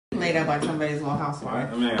say that like somebody's little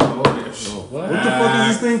housewife. Man, hold this. What the fuck is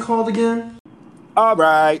this thing called again? All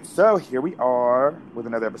right, so here we are with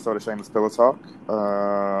another episode of Shameless Pillow Talk.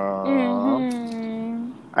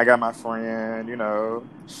 I got my friend,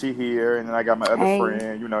 she here, and then I got my other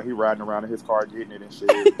friend, he riding around in his car getting it and shit.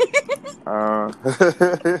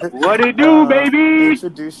 What it do, baby?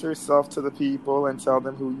 Introduce yourself to the people and tell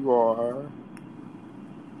them who you are.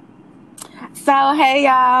 So, hey,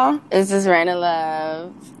 y'all. This is Raina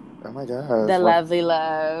Love. Oh, my God. The lovely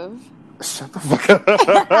Love. Shut the fuck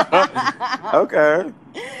up. Okay.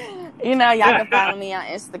 Y'all can follow me on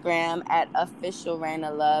Instagram at official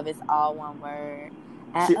Raina Love. It's all one word.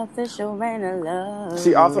 Official Raina Love.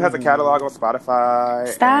 She also has a catalog on Spotify.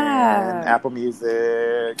 And Apple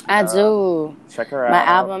Music. I do. Check her out. My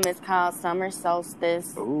album is called Summer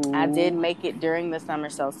Solstice. Ooh. I did make it during the summer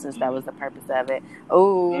solstice. That was the purpose of it.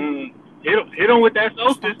 Ooh. Hit on with that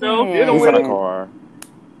solstice, though. Hit on He's with in a car.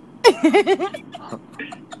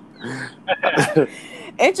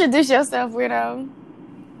 Introduce yourself, weirdo.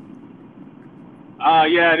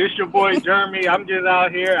 Yeah, this your boy Jeremy. I'm just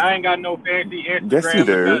out here. I ain't got no fancy Instagram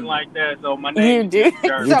or nothing like that. So my name is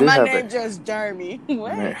Jeremy. So my name just Jeremy.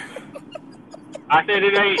 What? Man. I said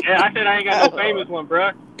I ain't got no famous one,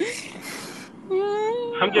 bruh.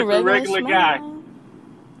 I'm just a regular guy.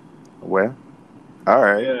 Well, all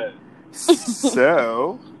right. Yeah.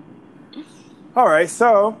 So,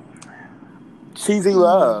 cheesy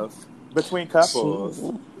love between couples.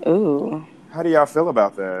 Ooh. How do y'all feel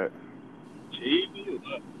about that? Cheesy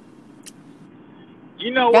love.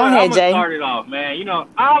 You know Go what? ahead, I'm going to start it off, man.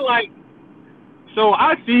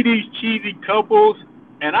 I see these cheesy couples,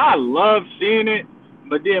 and I love seeing it,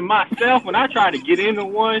 but then myself, when I try to get into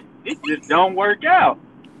one, it just don't work out.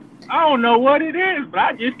 I don't know what it is, but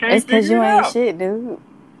I just can't figure it out. It's because you ain't shit, dude.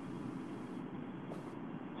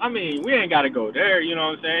 I mean, we ain't got to go there, you know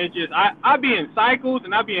what I'm saying? It's just, I be in cycles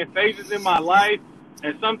and I be in phases in my life,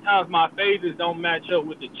 and sometimes my phases don't match up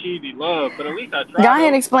with the cheesy love, but at least I try. Go ahead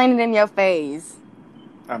and explain it in your phase.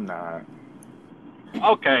 I'm not.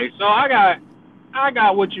 Okay, so I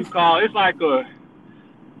got what you call, it's like a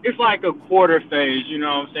quarter phase, you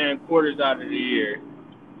know what I'm saying? Quarters out of the year.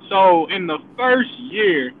 So in the first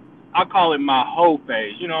year, I call it my hoe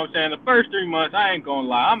phase, you know what I'm saying? The first 3 months, I ain't gonna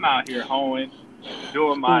lie, I'm out here hoeing,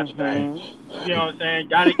 doing my thing. You know what I'm saying?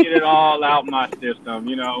 Gotta get it all out my system,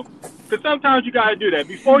 Because sometimes you gotta do that.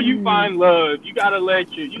 Before you find love, you gotta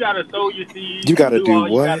sow your seeds. You gotta do what?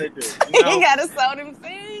 You gotta do. You gotta sow them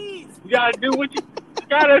seeds. You gotta do what you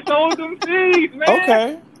gotta sow them seeds, man.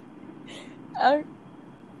 Okay.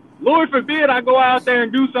 Lord forbid I go out there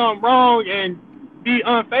and do something wrong and be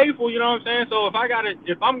unfaithful, you know what I'm saying? So if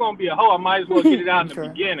I'm gonna be a hoe, I might as well get it out in the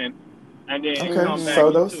beginning. And then sow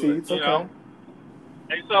those seeds, know?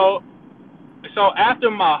 And so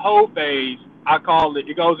after my hoe phase, I call it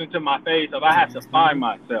goes into my phase of I have to find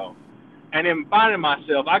myself. And in finding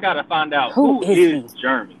myself, I gotta find out who is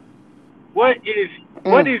Jeremy. What is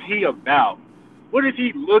he about? What is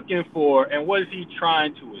he looking for, and what is he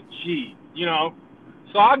trying to achieve?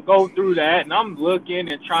 So I go through that, and I'm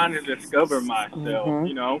looking and trying to discover myself,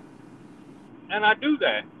 and I do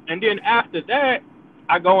that. And then after that,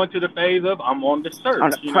 I go into the phase of I'm on the search, on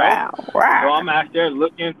the prowl. So I'm out there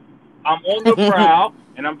looking. I'm on the prowl,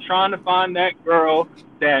 and I'm trying to find that girl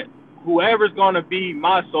that whoever's going to be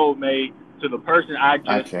my soulmate to the person I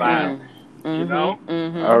just found,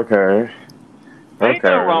 Okay. Ain't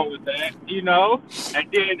nothing wrong with that,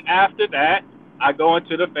 And then after that, I go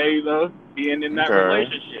into the phase of being in that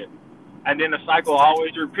relationship. And then the cycle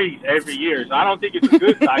always repeats every year. So I don't think it's a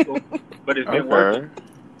good cycle, but it's been working.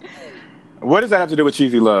 What does that have to do with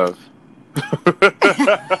cheesy love?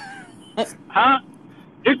 Huh?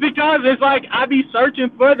 It's because it's like I be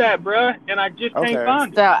searching for that, bruh, and I just can't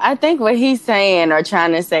find it. So I think what he's saying or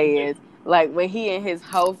trying to say is, like, when he in his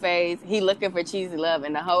hoe phase, he looking for cheesy love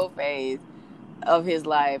in the hoe phase of his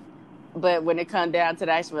life. But when it comes down to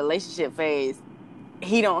the actual relationship phase,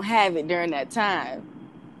 he don't have it during that time.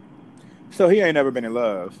 So he ain't never been in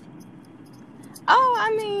love. Oh,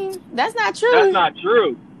 I mean, that's not true.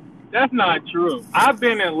 That's not true. I've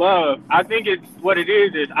been in love. I think it's what it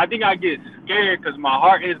is I think I get scared because my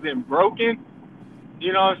heart has been broken.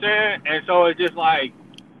 You know what I'm saying? And so it's just like,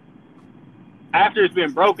 after it's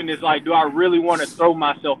been broken, it's like, do I really want to throw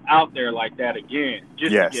myself out there like that again?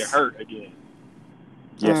 Just to get hurt again.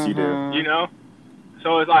 Yes, you do.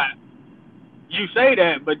 So it's like, you say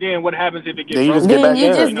that, but then what happens if it gets broken?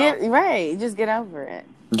 Just get over it.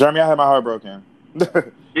 Jeremy, I had my heart broken.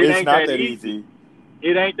 It's not that easy.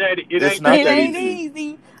 It ain't that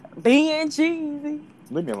easy. Being cheesy.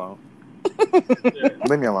 Leave me alone.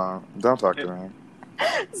 Leave me alone. Don't talk to me.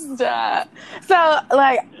 Stop. So,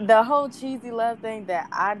 like, the whole cheesy love thing that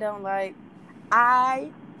I don't like, I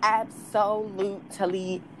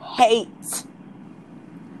absolutely hate,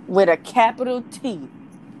 with a capital T,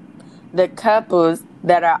 the couples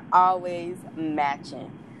that are always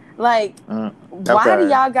matching. Like, why do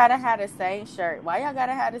y'all gotta have the same shirt? Why y'all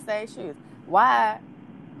gotta have the same shoes? Why?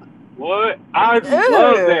 What? I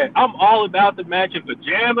love that. I'm all about the matching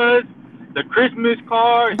pajamas, the Christmas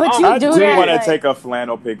cards. But you I do did that, want to like, take a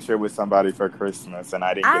flannel picture with somebody for Christmas, and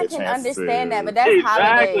I didn't get a chance to. I can understand that, but that's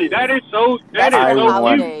exactly. holidays. That is so. That's That is so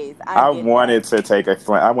holidays. I wanted to take a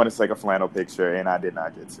flannel picture, and I did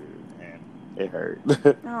not get to, and it hurt.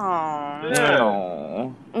 Aww. Yeah.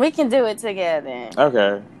 We can do it together.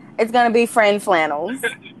 Okay. It's gonna be friend flannels.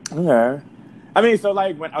 Okay. I mean, so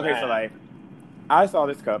like I saw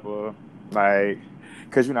this couple, like,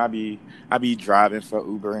 cause you know I be driving for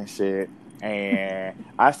Uber and shit, and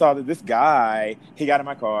I saw that this guy, he got in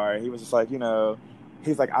my car, he was just like, you know,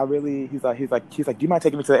 he's like, he's like, do you mind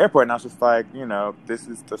taking me to the airport? And I was just like, you know, this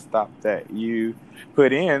is the stop that you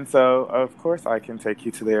put in, so of course I can take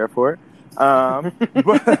you to the airport. But he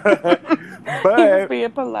was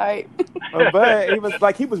being polite.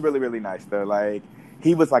 But he was really, really nice though. Like,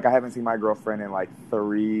 he was like, I haven't seen my girlfriend in like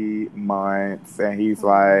 3 months, and he's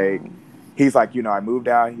like, you know, I moved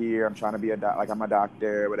out here. I'm trying to be I'm a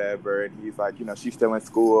doctor, whatever. And he's like, you know, she's still in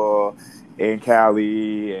school in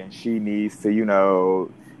Cali, and she needs to, you know,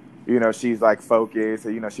 she's like focused,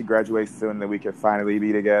 and you know, she graduates soon, and then we can finally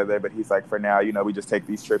be together. But he's like, for now, you know, we just take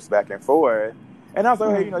these trips back and forth. And I was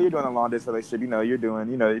like, hey, you know, you're doing a long distance relationship. You know, you're doing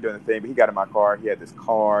the thing. But he got in my car. He had this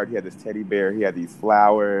card. He had this teddy bear. He had these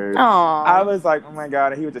flowers. Aww. I was like, oh my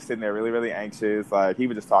God. And he was just sitting there really, really anxious. Like, he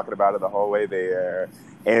was just talking about it the whole way there.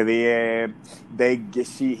 And then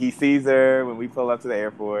he sees her when we pull up to the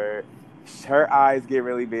airport. Her eyes get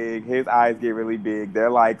really big. His eyes get really big.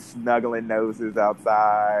 They're like snuggling noses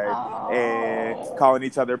outside and calling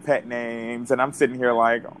each other pet names. And I'm sitting here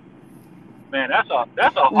like, man, that's a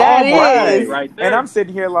hard right there. And I'm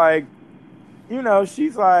sitting here like, you know,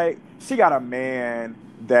 she's like, she got a man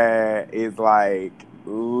that is like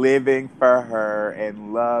living for her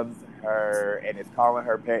and loves her and is calling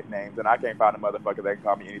her pet names, and I can't find a motherfucker that can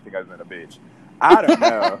call me anything other than a bitch. I don't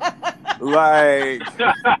know. like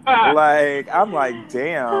I'm like,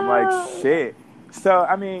 damn, like shit. So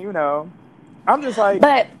I mean, you know, I'm just like,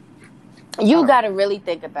 but you got to really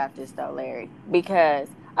think about this though, Larry, because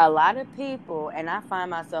a lot of people, and I find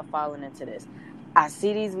myself falling into this, I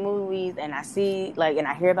see these movies and I see like, and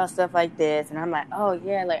I hear about stuff like this, and I'm like, oh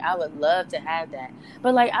yeah, like I would love to have that,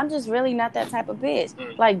 but like I'm just really not that type of bitch.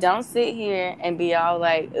 Like, don't sit here and be all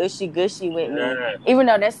like ushy gushy with me, even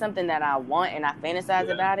though that's something that I want and I fantasize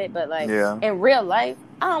about it. But like in real life,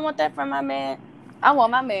 I don't want that from my man. I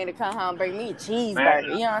want my man to come home and bring me a cheeseburger. You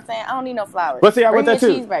know what I'm saying? I don't need no flowers. But see, I want that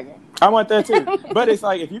too. Cheeseburger. I want that too. But it's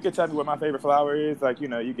like, if you could tell me what my favorite flower is, like, you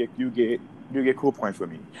know, you get cool points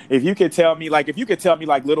with me. If you could tell me like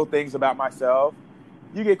little things about myself,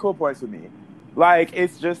 you get cool points with me. Like,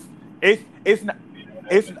 it's just it's not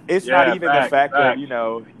even the fact that, you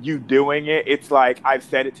know, you doing it. It's like, I've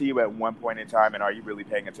said it to you at one point in time, and are you really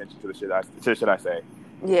paying attention to the shit I say?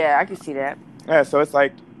 Yeah, I can see that. Yeah, so it's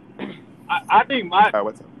like, I think my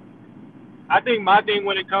what's up? I think my thing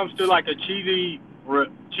when it comes to like a cheesy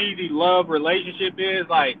love relationship is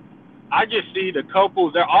like, I just see the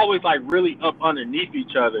couples, they're always like really up underneath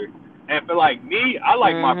each other. And for like me, I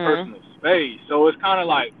like my personal space. So it's kind of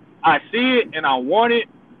like, I see it and I want it,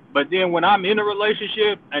 but then when I'm in a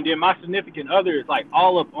relationship and then my significant other is like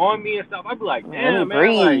all up on me and stuff, I'd be like, damn,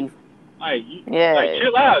 man, like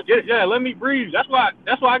chill out. Yeah, let me breathe. That's why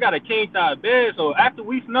I got a king size bed. So after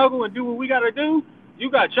we snuggle and do what we gotta do,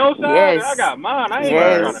 you got your side and I got mine. I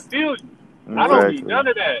ain't trying to feel you. Exactly. I don't need none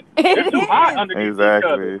of that. It's too hot underneath each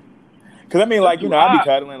other. Because I mean, like, you know, I be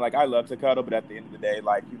cuddling. Like, I love to cuddle, but at the end of the day,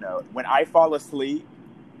 like, you know, when I fall asleep,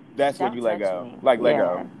 that's when you let go. Like, let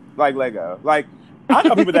go. Like, let go. Like, I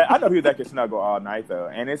know people that can snuggle all night though,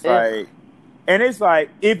 and it's like,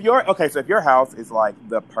 if your house is like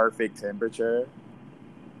the perfect temperature,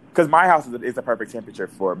 because my house is the perfect temperature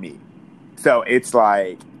for me. So it's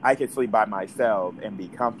like, I can sleep by myself and be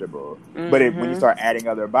comfortable. But when you start adding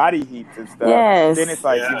other body heats and stuff, then it's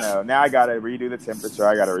like, you know, now I got to redo the temperature.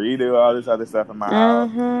 I got to redo all this other stuff in my house.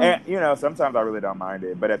 And, you know, sometimes I really don't mind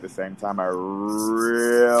it. But at the same time, I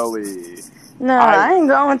ain't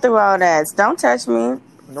going through all that. Don't touch me.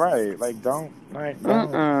 Right. Like, don't.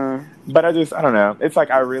 But I don't know. It's like,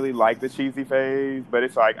 I really like the cheesy phase, but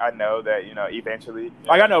it's like, I know that, you know, eventually,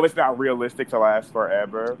 like, I know it's not realistic to last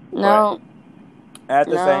forever. No. At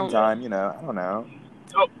the same time, you know, I don't know.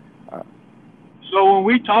 So when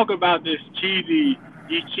we talk about these cheesy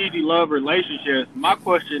love relationships, my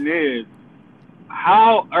question is,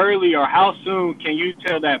 how early or how soon can you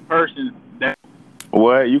tell that person that?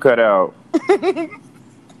 What? You cut out.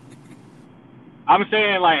 I'm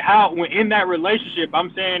saying, like, when in that relationship,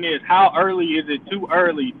 I'm saying is, how early is it too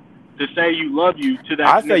early to say you love you to that?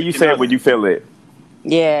 I say you say it when you feel it.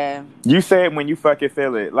 Yeah. You say it when you fucking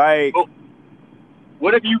feel it. Like,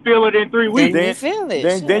 what if you feel it in 3 weeks? Then you feel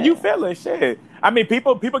it. Then you feel it. Shit. I mean,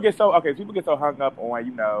 people get so hung up on,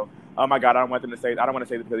 you know, oh my God, I don't want to say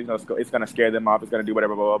this because, you know, it's going to scare them off. It's going to do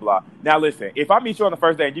whatever, blah, blah, blah. Now, listen, if I meet you on the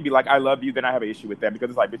first day and you be like, I love you, then I have an issue with that because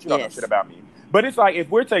it's like, bitch, you don't know shit about me. But it's like, if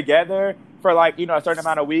we're together for like, you know, a certain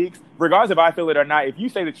amount of weeks, regardless if I feel it or not, if you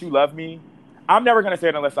say that you love me, I'm never going to say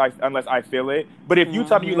it unless I feel it. But if you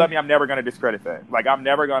tell me you love me, I'm never going to discredit that. Like, I'm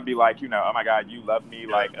never going to be like, you know, oh my God, you love me.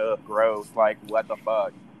 Like, ugh, gross. Like, what the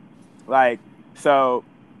fuck? Like, so,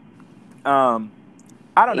 I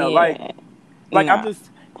don't know. Like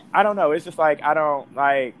I don't know. It's just like, I don't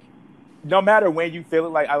like, no matter when you feel it,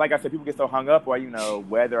 like I said, people get so hung up on, you know,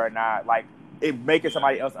 whether or not, like, it making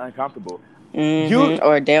somebody else uncomfortable.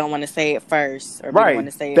 Or they don't want to say it first. Or right. Want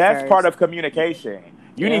to say it That's first. part of communication.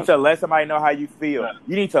 You need to let somebody know how you feel.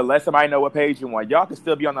 You need to let somebody know what page you want. Y'all can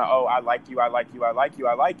still be on the, oh, I like you, I like you, I like you,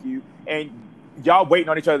 I like you. And y'all waiting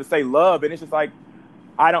on each other to say love. And it's just like,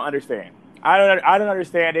 I don't understand. I don't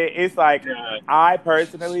understand it. It's like, I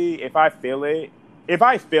personally, if I feel it,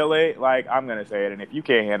 like, I'm gonna say it, and if you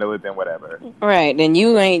can't handle it, then whatever. Right, then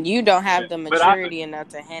you don't have the maturity enough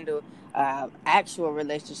to handle actual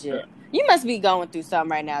relationship. You must be going through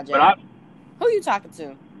something right now, Jay. Who you talking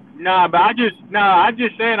to? I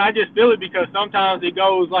just feel it because sometimes it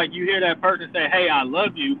goes like you hear that person say, "Hey, I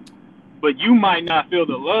love you," but you might not feel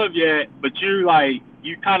the love yet, but you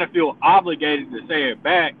kind of feel obligated to say it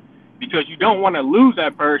back because you don't want to lose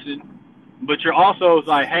that person. But you're also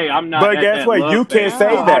like, hey, I'm not. But guess what? You can't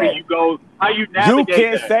say that. How do you go? How you navigate that? You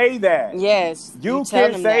can't say that. Yes. You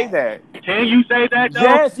can't say that. Can you say that, though?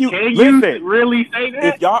 Yes, you. Can listen, you really say that?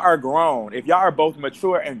 If y'all are grown, if y'all are both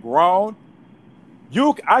mature and grown,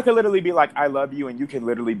 I could literally be like, I love you, and you can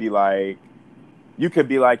literally be like,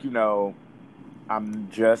 you know, I'm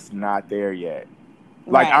just not there yet.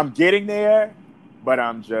 Like, I'm getting there, but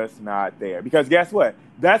I'm just not there. Because guess what?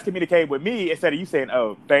 That's communicating with me instead of you saying,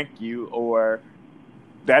 oh, thank you, or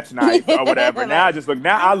that's nice, or whatever. Now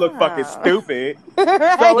I look fucking stupid.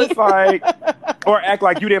 So it's like, or act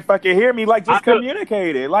like you didn't fucking hear me. Like, just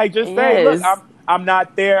communicate it. Like, just say, look, I'm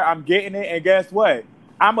not there. I'm getting it. And guess what?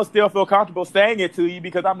 I'm going to still feel comfortable saying it to you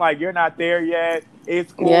because I'm like, you're not there yet.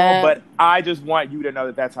 It's cool, but I just want you to know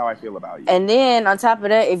that that's how I feel about you. And then on top of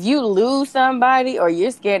that, if you lose somebody or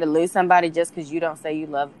you're scared to lose somebody just because you don't say you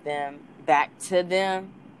love them back to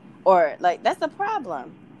them, or like, that's a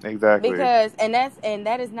problem. Exactly. Because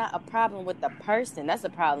that is not a problem with the person. That's a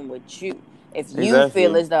problem with you. If you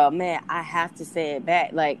feel as though, man, I have to say it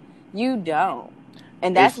back, like, you don't.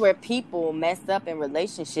 And that's where people mess up in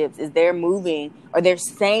relationships, is they're moving or they're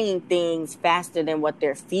saying things faster than what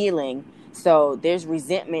they're feeling. So there's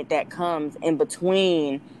resentment that comes in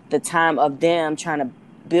between the time of them trying to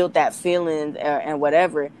build that feeling and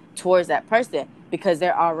whatever towards that person, because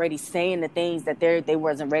they're already saying the things that they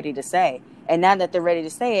wasn't ready to say. And now that they're ready to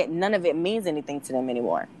say it, none of it means anything to them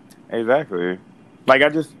anymore. Exactly. Like, I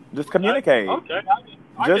just communicate. Okay.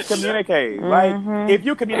 Just communicate. Like, if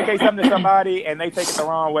you communicate something to somebody and they take it the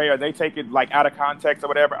wrong way, or they take it like out of context or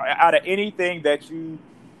whatever, out of anything that you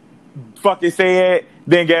fucking said,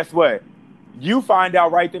 then guess what? You find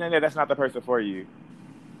out right then and there that's not the person for you.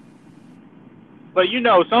 But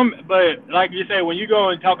but like you say, when you go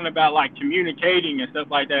and talking about like communicating and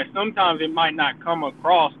stuff like that, sometimes it might not come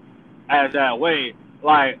across as that way.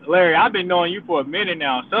 Like, Larry, I've been knowing you for a minute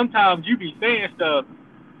now. Sometimes you be saying stuff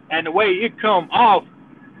and the way it come off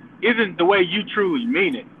isn't the way you truly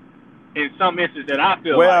mean it. In some instances that I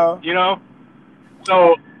feel like, you know?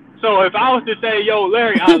 So if I was to say, yo,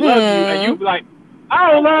 Larry, I love you, and you be like,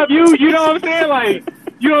 I don't love you, you know what I'm saying? Like,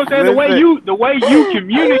 you know what I'm saying? The way you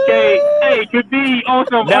communicate, hey, could be on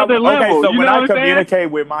some other level. Okay, so you when know I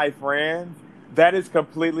communicate with my friends, that is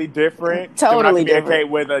completely different than when I communicate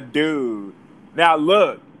with a dude. Now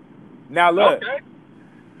look. Okay.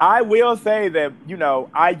 I will say that, you know,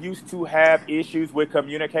 I used to have issues with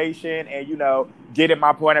communication and, you know, getting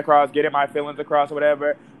my point across, getting my feelings across or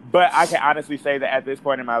whatever. But I can honestly say that at this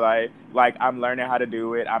point in my life, like, I'm learning how to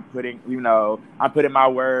do it. I'm putting my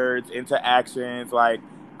words into actions. Like,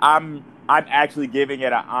 I'm actually giving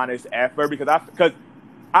it an honest effort because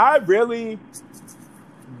I really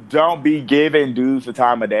don't be giving dudes the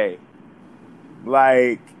time of day.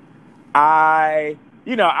 Like, I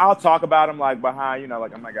I'll talk about them like behind,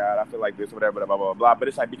 like, oh my God, I feel like this, whatever, blah, blah, blah, blah. But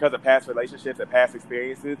it's like because of past relationships and past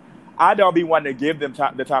experiences, I don't be wanting to give them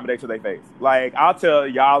the time of day to their face. Like, I'll tell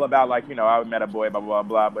y'all about, like, I met a boy, blah, blah, blah,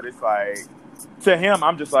 blah. But it's like, to him,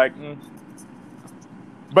 I'm just like,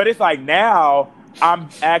 But it's like now I'm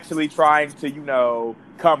actually trying to,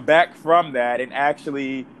 come back from that and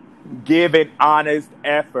actually give an honest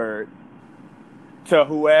effort to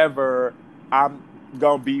whoever I'm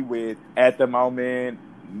going to be with at the moment,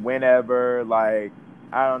 whenever, like,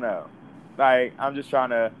 I don't know. Like, I'm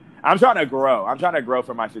trying to grow. I'm trying to grow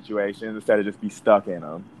from my situations instead of just be stuck in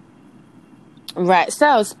them. Right.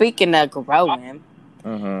 So, speaking of growing,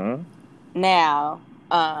 mm-hmm. Now,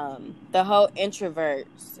 the whole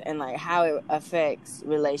introverts and like how it affects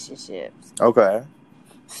relationships. Okay.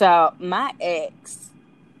 So my ex,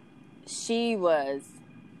 she was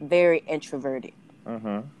very introverted.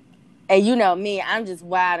 Mm-hmm. And you know me, I'm just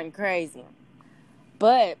wild and crazy.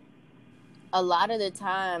 But a lot of the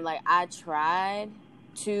time, like, I tried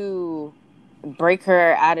to break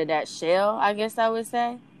her out of that shell, I guess I would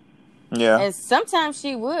say. Yeah. And sometimes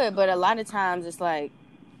she would, but a lot of times it's like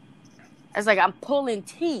I'm pulling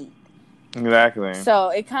teeth. Exactly. So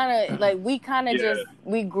it kind of like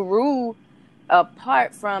we grew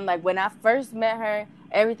apart from, like, when I first met her,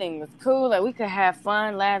 everything was cool. Like, we could have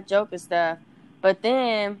fun, laugh, joke and stuff. But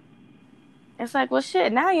then it's like, well,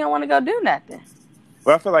 shit, now you don't want to go do nothing.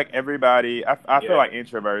 Well, I feel like everybody, I feel like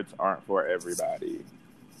introverts aren't for everybody.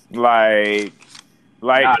 Like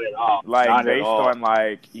not at all. Like, not based on,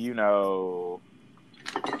 like,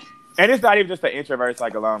 and it's not even just the introverts,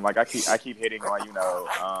 like, alone. Like, I keep hitting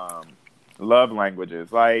on, love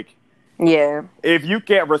languages. Like, yeah, if you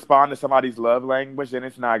can't respond to somebody's love language, then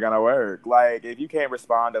it's not gonna work. Like, if you can't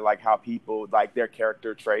respond to, like, how people, like, their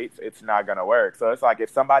character traits, it's not gonna work. So it's like, if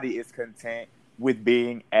somebody is content with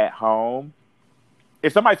being at home,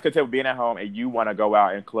 if somebody's content with being at home and you want to go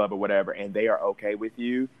out and club or whatever, and they are okay with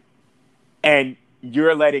you, and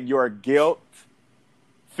you're letting your guilt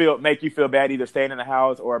make you feel bad, either staying in the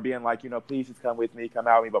house or being like, please just come with me, come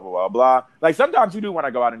out with me, blah, blah, blah, blah. Like, sometimes you do want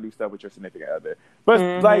to go out and do stuff with your significant other.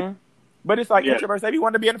 But, but it's like, introverts, they be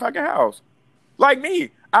wanting to be in the fucking house. Like me.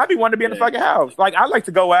 I be wanting to be in the fucking house. Like, I like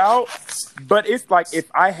to go out, but it's like, if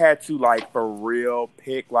I had to, like, for real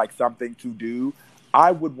pick, like, something to do,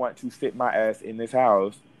 I would want to sit my ass in this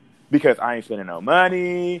house because I ain't spending no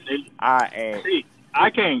money. I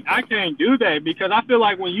can't do that because I feel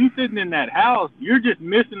like when you sitting in that house, you're just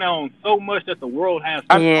missing out on so much that the world has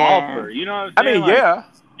to offer. You know what I'm saying? I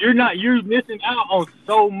mean, you're missing out on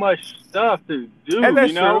so much stuff to do. And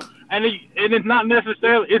that's true. And it's not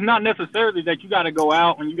necessarily that you got to go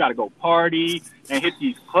out and you got to go party and hit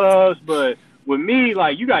these clubs. But with me,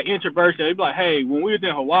 like, you got introverts that they be like, hey, when we was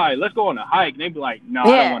in Hawaii, let's go on a hike. And they be like, no, I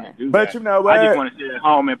don't want to do that. But you know what? I just want to sit at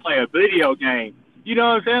home and play a video game. You know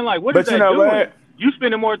what I'm saying? Like, what is that doing? What? You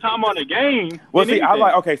spending more time on the game. Well, see, I'm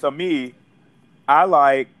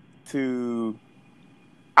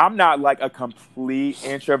not like a complete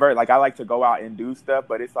introvert. Like, I like to go out and do stuff,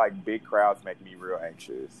 but it's like big crowds make me real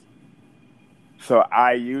anxious. So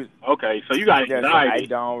so you got anxiety. I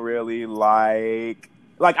don't really like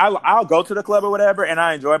I'll go to the club or whatever and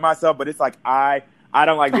I enjoy myself, but it's like I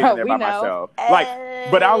don't like being in there by myself.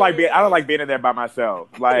 Like, but I don't like being in there by myself.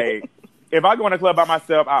 Like, if I go in a club by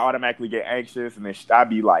myself, I automatically get anxious, and then I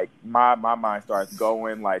be like, my mind starts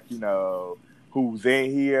going, like, who's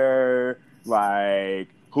in here? Like,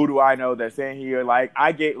 who do I know that's in here? Like,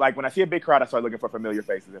 I get, like, when I see a big crowd, I start looking for familiar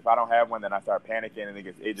faces. If I don't have one, then I start panicking, and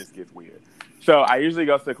it just gets weird. So I usually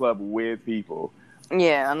go to the club with people.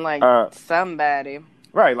 Yeah, I'm like, somebody.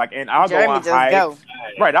 Right, like, and I'll go on hikes. Go.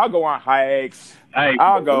 Right, I'll go on hikes. Hey,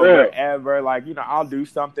 I'll go wherever. Like, I'll do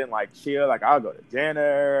something like chill. Like, I'll go to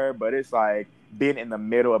dinner. But it's like being in the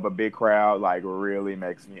middle of a big crowd, like, really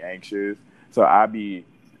makes me anxious. So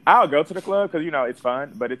I'll go to the club because, it's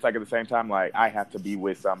fun. But it's like, at the same time, like, I have to be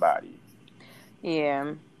with somebody.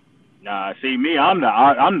 Yeah. Nah, see, me, I'm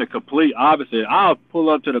the complete opposite. I'll pull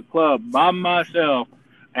up to the club by myself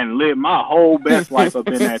and live my whole best life up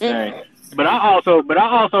in that thing. But I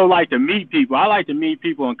also like to meet people. I like to meet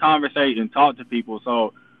people and conversate and talk to people.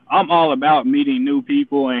 So I'm all about meeting new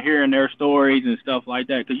people and hearing their stories and stuff like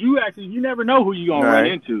that. Because you never know who you're going to run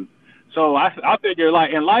into. So I figure,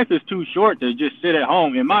 like, and life is too short to just sit at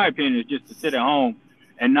home. In my opinion, it's just to sit at home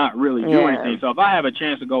and not really do anything. So if I have a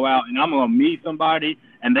chance to go out and I'm going to meet somebody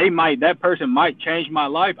and that person might change my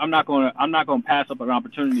life, I'm not going to pass up an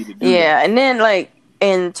opportunity to do that. Yeah, and then, like,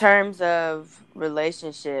 in terms of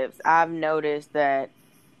relationships, I've noticed that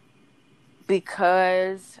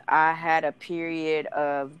because I had a period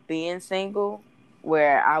of being single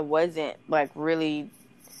where I wasn't, like, really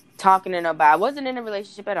talking to nobody. I wasn't in a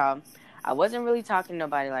relationship at all. I wasn't really talking to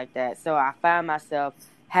nobody like that. So I found myself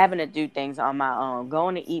having to do things on my own,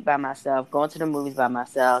 going to eat by myself, going to the movies by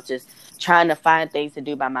myself, just trying to find things to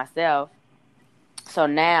do by myself. So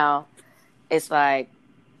now it's like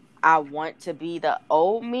I want to be the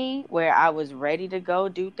old me where I was ready to go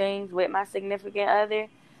do things with my significant other.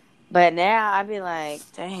 But now I be like,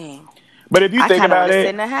 dang. But if you think about it, sit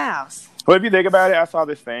in the house. Well, if you think about it, I saw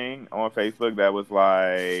this thing on Facebook that was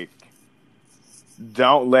like,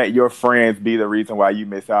 don't let your friends be the reason why you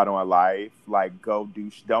miss out on life. Like, don't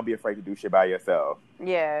be afraid to do shit by yourself.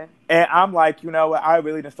 Yeah. And I'm like, you know what? I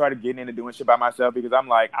really just started getting into doing shit by myself because I'm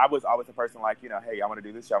like, I was always a person like, you know, hey, I want to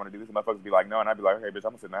do this shit, I want to do this. And motherfuckers be like, no. And I'd be like, hey, bitch,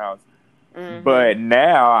 I'm going to sit in the house. Mm-hmm. But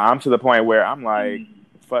now I'm to the point where I'm like,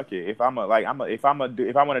 fuck it. If I want to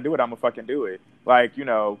do it, I'm going to fucking do it. Like, you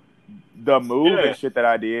know, the move and shit that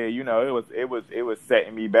I did, you know, it was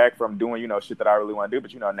setting me back from doing, you know, shit that I really want to do.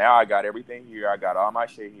 But, you know, now I got everything here. I got all my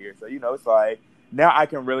shit here. So, you know, it's like, now I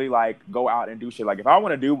can really, like, go out and do shit. Like, if I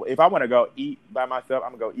want to go eat by myself,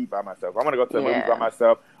 I'm going to go eat by myself. If I want to go to the movies by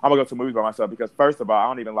myself, I'm going to go to the movies by myself. Because, first of all, I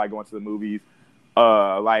don't even like going to the movies,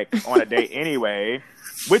 like, on a date anyway,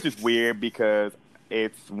 which is weird because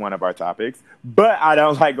it's one of our topics. But I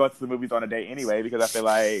don't like going to the movies on a date anyway because I feel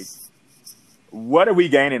like, what are we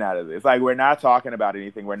gaining out of this? Like, we're not talking about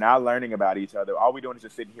anything. We're not learning about each other. All we're doing is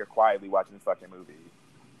just sitting here quietly watching this fucking movie.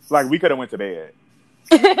 Like, we could have went to bed.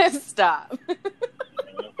 Stop.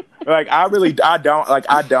 Like,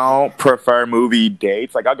 I don't prefer movie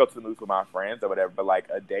dates. Like, I'll go to the movies with my friends or whatever, but, like,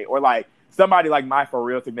 a date or, like, somebody, like, my for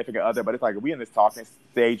real significant other, but it's like, if we in this talking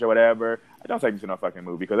stage or whatever, I don't take you to no fucking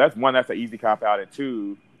movie because that's an easy cop out, and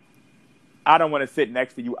two, I don't want to sit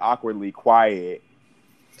next to you awkwardly quiet.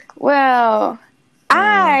 Well,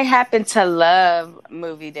 I happen to love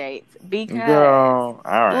movie dates because, girl,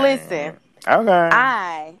 all right. Listen, okay,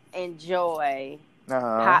 I enjoy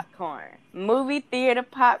popcorn. Movie theater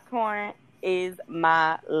popcorn is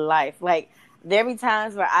my life. Like, there be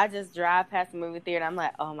times where I just drive past the movie theater and I'm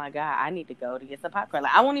like, oh my God, I need to go to get some popcorn.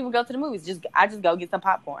 Like, I won't even go to the movies. I just go get some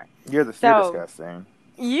popcorn. You're disgusting.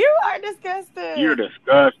 You are disgusting. You're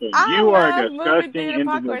disgusting. You are disgusting. Movie theater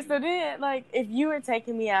popcorn. So then, like, if you were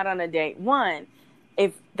taking me out on a date, one,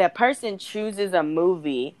 if the person chooses a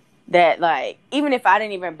movie that, like, even if I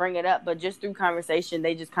didn't even bring it up, but just through conversation,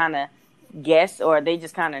 they just kind of guess or they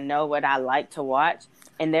just kind of know what I like to watch.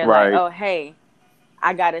 And they're like, oh, hey,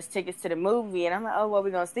 I got us tickets to the movie. And I'm like, oh, what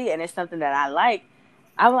we going to see? And it's something that I like.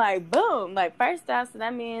 I'm like, boom. Like, first off, so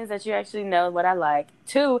that means that you actually know what I like.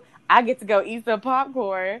 Two, I get to go eat some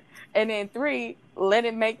popcorn. And then three,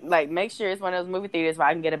 make sure it's one of those movie theaters where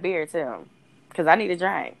I can get a beer too. Because I need a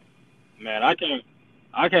drink. Man, I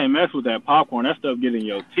can't mess with that popcorn. That stuff get in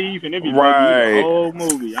your teeth and it be right the whole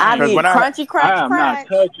movie. I need crunchy, crunch. Not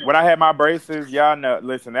touching. When I had my braces, y'all know,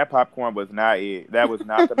 listen, that popcorn was not it. That was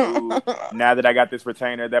not the move. Now that I got this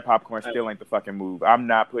retainer, that popcorn still ain't the fucking move. I'm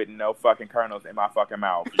not putting no fucking kernels in my fucking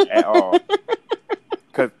mouth at all.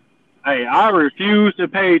 Cause hey, I refuse to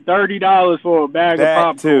pay $30 for a bag of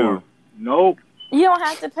popcorn. Too. Nope. You don't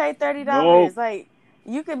have to pay $30. Nope. Like,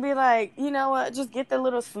 you could be like, you know what? Just get the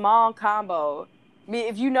little small combo. I mean,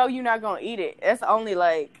 if you know you're not gonna eat it, that's only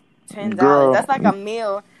like $10. Girl. That's like a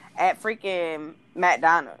meal at freaking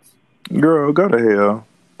McDonald's. Girl, go to hell.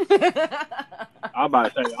 I'm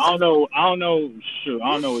about to say, I don't know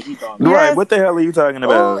what you talking about. Yes. Right, what the hell are you talking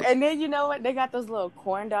about? Ooh, and then you know what? They got those little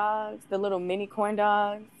corn dogs, the little mini corn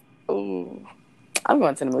dogs. Ooh, I'm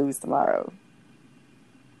going to the movies tomorrow.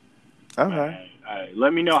 Okay. All right,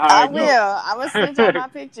 let me know how I will. I'm going to send you my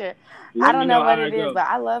picture. I don't know what it is, but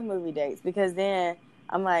I love movie dates because then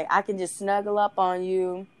I'm like, I can just snuggle up on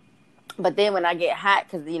you. But then when I get hot,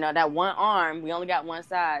 because, you know, that one arm, we only got one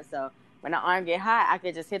side. So when the arm get hot, I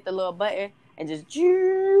can just hit the little button and just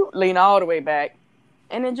lean all the way back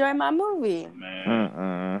and enjoy my movie.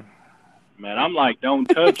 Man, I'm like, don't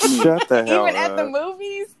touch me. Shut the hell Even up. At the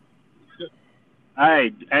movies?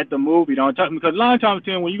 Hey, at the movie, don't touch me. Because a lot of times,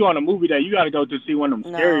 when you go on a movie day, you got to go to see one of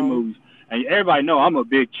them scary movies. And everybody know I'm a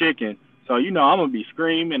big chicken. So, you know, I'm going to be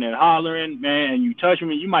screaming and hollering, man, and you touch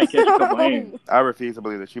me, you might catch a couple hands. I refuse to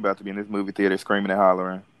believe that you about to be in this movie theater screaming and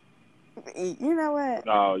hollering. You know what?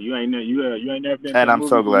 Oh, you ain't never been. And I'm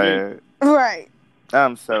so glad. Right.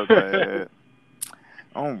 I'm so glad.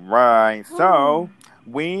 All right. So,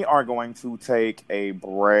 we are going to take a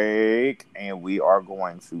break, and we are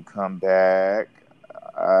going to come back.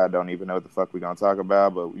 I don't even know what the fuck we're going to talk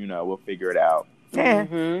about, but, you know, we'll figure it out. Yeah.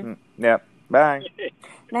 Mm-hmm. Yep. Bye.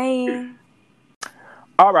 Bye.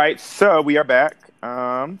 All right, so we are back.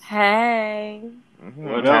 Hey.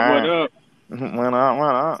 What up?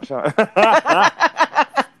 What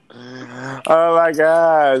up? Oh my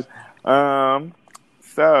gosh.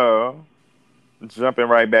 So jumping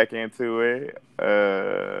right back into it.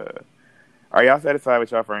 Are y'all satisfied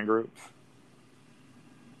with your friend groups?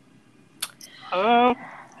 Go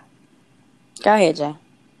ahead, Jay.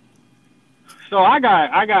 So I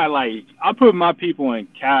got like I put my people in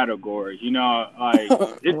categories. You know, like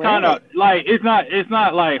it's kind of like it's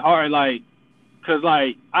not like hard like because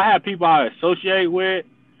like I have people I associate with.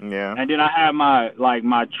 Yeah. And then I have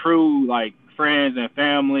my true like friends and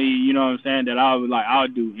family, you know what I'm saying, that I'll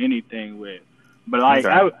do anything with. But like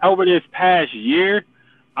over this past year,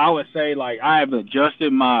 I would say like I have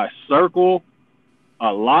adjusted my circle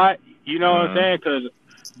a lot, you know what I'm saying? Cuz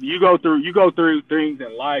you go through things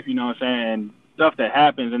in life, you know what I'm saying, and stuff that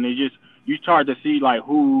happens, and you start to see like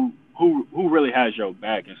who really has your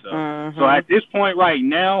back and stuff. So at this point right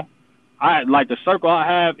now, I like the circle I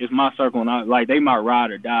have is my circle, and they might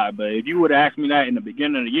ride or die. But if you would have asked me that in the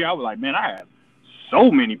beginning of the year, I was like, man, I have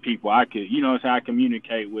so many people I could, you know what I'm saying, I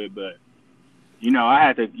communicate with. But, you know, I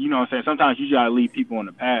had to, you know what I'm saying, sometimes you got to leave people in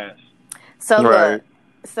the past. So, look,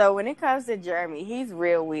 so when it comes to Jeremy, he's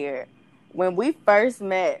real weird. When we first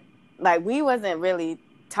met, like, we wasn't really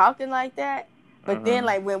talking like that. But then,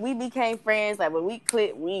 like, when we became friends, like, when we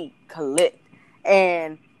clicked.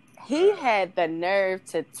 And he had the nerve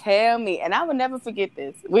to tell me, and I will never forget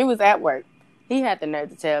this. We was at work. He had the nerve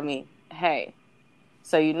to tell me, hey,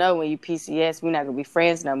 so you know when you PCS, we're not going to be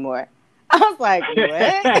friends no more. I was like,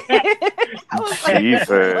 what? I was like,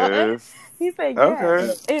 Jesus. He said,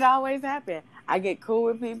 yeah, it always happens. I get cool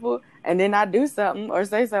with people, and then I do something or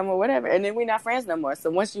say something or whatever, and then we're not friends no more. So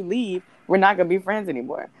once you leave, we're not going to be friends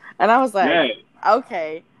anymore. And I was like,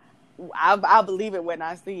 okay, I'll believe it when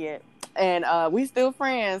I see it. And we still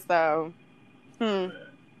friends, so. I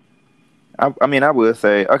mean, I would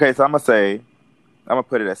say, okay, so I'm gonna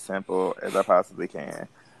put it as simple as I possibly can.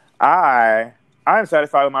 I'm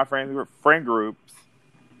satisfied with my friend groups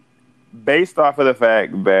based off of the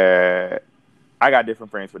fact that I got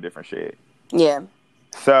different friends for different shit. Yeah.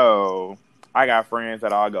 So I got friends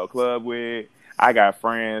that I'll go club with. I got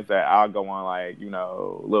friends that I'll go on like, you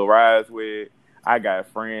know, little rides with. I got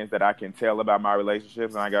friends that I can tell about my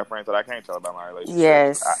relationships, and I got friends that I can't tell about my relationships.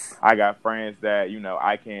 Yes. I got friends that, you know,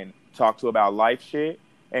 I can talk to about life shit.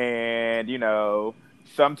 And, you know,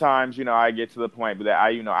 sometimes, you know, I get to the point that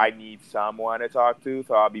I need someone to talk to,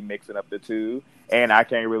 so I'll be mixing up the two. And I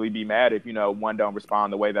can't really be mad if, you know, one don't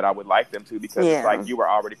respond the way that I would like them to, because it's like you were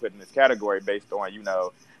already put in this category based on, you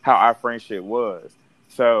know, how our friendship was.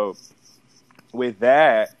 So with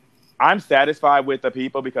that, I'm satisfied with the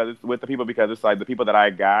people because it's like the people that I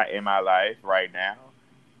got in my life right now,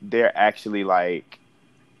 they're actually like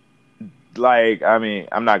I mean,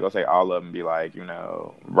 I'm not gonna say all of them be like, you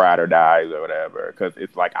know, ride or dies or whatever, because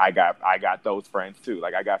it's like I got those friends too.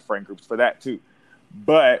 Like I got friend groups for that too.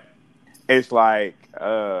 But it's like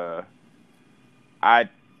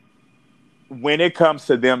when it comes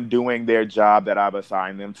to them doing their job that I've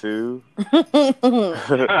assigned them to,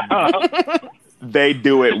 they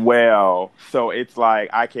do it well. So it's like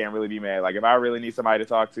I can't really be mad. Like if I really need somebody to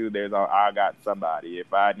talk to, I got somebody.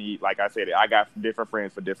 If I need, like I said, I got different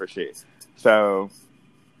friends for different shit. So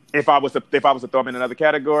if I was to throw them in another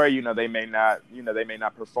category, you know, they may not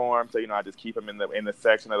perform. So, you know, I just keep them in the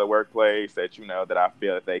section of the workplace that, you know, that I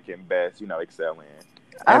feel that they can best, you know, excel in.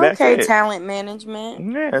 And okay, talent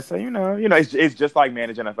management. Yeah, so you know, it's just like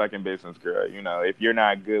managing a fucking business, girl. You know, if you're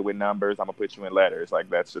not good with numbers, I'm gonna put you in letters. Like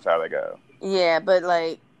that's just how they go. Yeah, but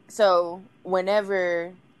like, so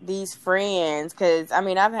whenever these friends, because I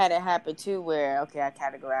mean, I've had it happen too, where okay, I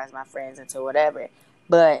categorize my friends into whatever,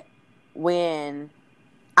 but when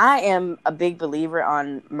I am a big believer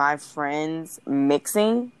on my friends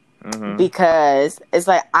mixing, because it's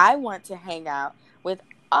like I want to hang out with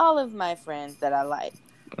all of my friends that I like.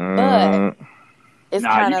 But it's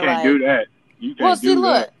kind of like, do that. You can't do that.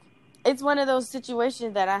 Look, it's one of those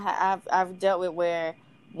situations that I've dealt with where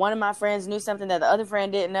one of my friends knew something that the other friend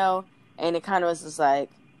didn't know, and it kind of was just like,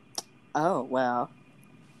 oh well,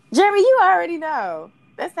 Jeremy, you already know.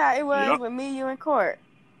 That's how it was with me, you, and Court.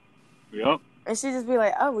 Yep. And she just be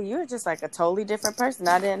like, oh well, you're just like a totally different person.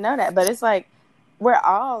 I didn't know that, but it's like we're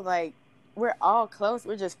all close.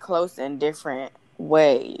 We're just close in different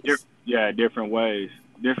ways. Different ways.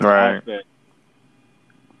 Different aspects.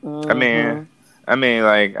 I mean,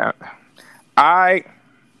 like, I'm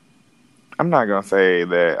not gonna say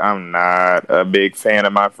that I'm not a big fan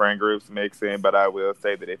of my friend groups mixing, but I will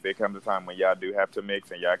say that if it comes a time when y'all do have to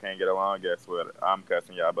mix and y'all can't get along, guess what? I'm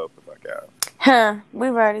cussing y'all both the fuck out. Huh?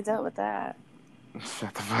 We've already dealt with that.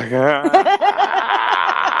 Shut the fuck up.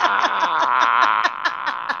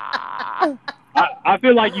 I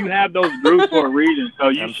feel like you have those groups for a reason, so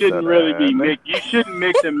you shouldn't really be you shouldn't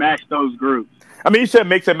mix and match those groups. I mean, you should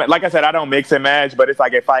mix and like I said, I don't mix and match, but it's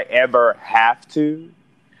like if I ever have to,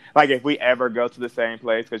 like if we ever go to the same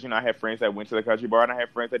place, because I have friends that went to the country bar and I have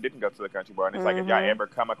friends that didn't go to the country bar, and it's like if y'all ever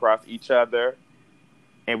come across each other,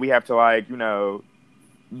 and we have to like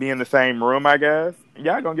be in the same room, I guess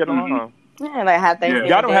y'all gonna get along. Yeah, like how things.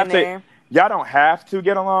 Y'all don't have to. Y'all don't have to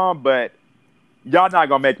get along, but y'all not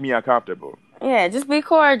gonna make me uncomfortable. Yeah, just be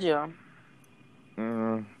cordial. I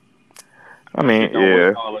mean,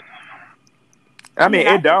 yeah. I mean,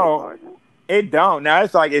 it don't. It don't. Now,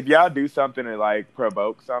 it's like if y'all do something to, like,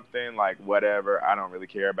 provoke something, like, whatever, I don't really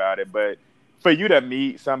care about it. But for you to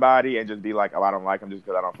meet somebody and just be like, oh, I don't like them just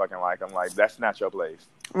because I don't fucking like them, like, that's not your place.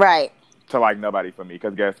 Right. To like nobody for me.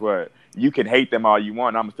 Because guess what? You can hate them all you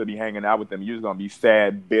want. I'm going to still be hanging out with them. You're just going to be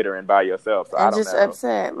sad, bitter, and by yourself. So I don't know.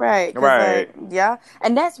 Upset. Right. Right. Like, yeah.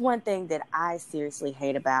 And that's one thing that I seriously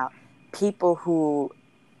hate about people who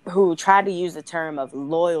try to use the term of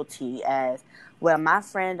loyalty as, well, my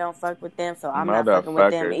friend don't fuck with them, so I'm not fucking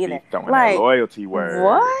with them either. Like, loyalty word.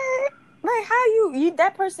 What? Like, how you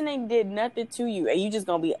that person ain't did nothing to you, and you just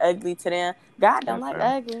gonna be ugly to them? God don't like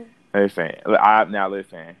ugly. Listen.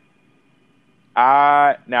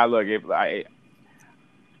 Now look, if I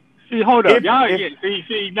see, hold up,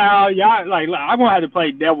 see now, y'all like I'm gonna have to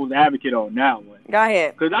play devil's advocate on that one. Go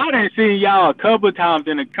ahead, because I done seen y'all a couple of times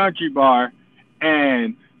in a country bar,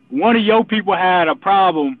 and one of your people had a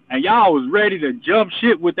problem, and y'all was ready to jump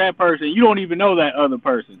shit with that person. You don't even know that other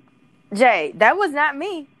person. Jay, that was not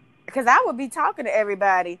me, because I would be talking to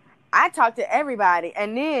everybody. I talked to everybody,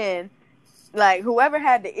 and then, like, whoever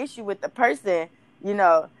had the issue with the person,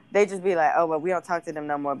 they just be like, oh, well, we don't talk to them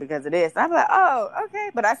no more because of this. I'm like, oh,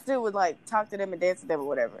 okay. But I still would, like, talk to them and dance with them or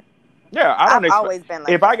whatever. Yeah, I've always been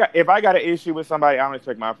like that. If I got an issue with somebody, I don't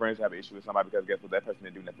expect my friends to have an issue with somebody because guess what? That person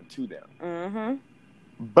didn't do nothing to them. Mm-hmm.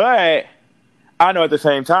 But I know at the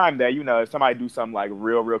same time that, if somebody do something like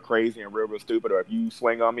real, real crazy and real, real stupid, or if you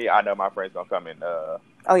swing on me, I know my friends gonna come and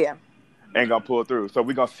and gonna pull through. So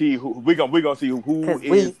we're gonna see who's the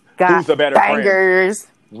better friend.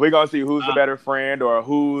 We're gonna see who's the better friend or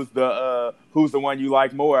who's the one you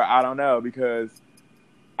like more. I don't know, because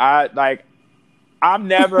I'm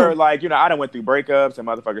never like, I done went through breakups and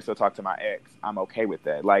motherfuckers still talk to my ex. I'm okay with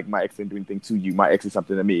that. Like, my ex didn't do anything to you. My ex is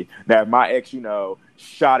something to me. Now, if my ex,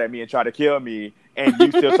 shot at me and tried to kill me and you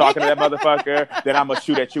still talking to that motherfucker, then I'm going to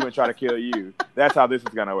shoot at you and try to kill you. That's how this is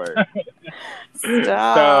going to work.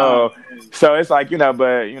 Stop. So it's like, it's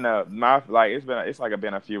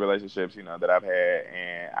been a few relationships, that I've had,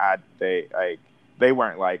 and they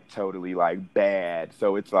weren't like totally like bad.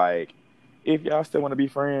 So it's like, if y'all still want to be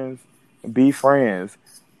friends, be friends.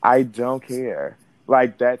 I don't care.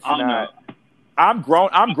 Like, that's not. I'm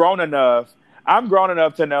grown enough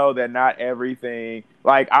to know that not everything.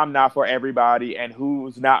 Like, I'm not for everybody, and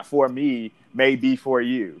who's not for me may be for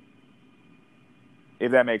you.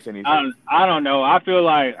 If that makes any sense. I don't know. I feel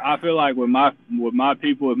like with my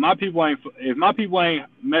people, if my people ain't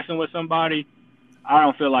messing with somebody, I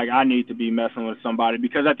don't feel like I need to be messing with somebody,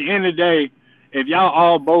 because at the end of the day, if y'all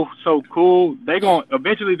all both so cool,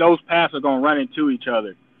 eventually those paths are gonna run into each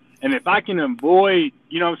other. And if I can avoid,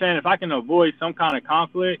 if I can avoid some kind of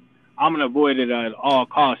conflict, I'm gonna avoid it at all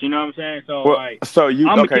costs. You know what I'm saying? So that's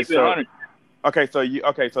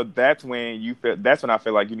when I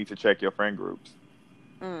feel like you need to check your friend groups.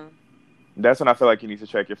 That's when I feel like you need to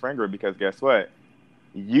check your friend group, because guess what?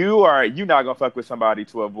 You're not gonna fuck with somebody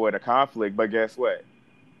to avoid a conflict, but guess what?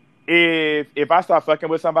 If I start fucking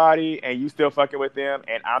with somebody and you still fucking with them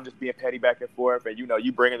and I'm just being petty back and forth and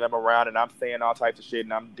you bringing them around and I'm saying all types of shit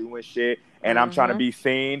and I'm doing shit and I'm trying to be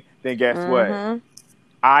seen, then guess what?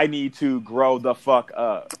 I need to grow the fuck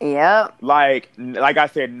up. Yep. Like I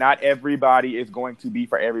said, not everybody is going to be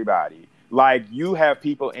for everybody. Like, you have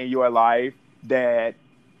people in your life that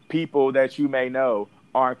people that you may know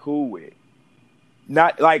aren't cool with.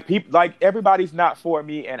 Not like people, like, everybody's not for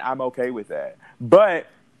me, and I'm okay with that. But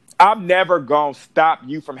I'm never going to stop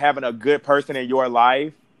you from having a good person in your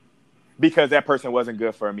life because that person wasn't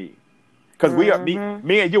good for me. Because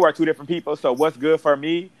me and you are two different people. So what's good for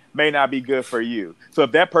me may not be good for you. So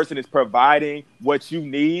if that person is providing what you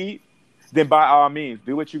need, then by all means,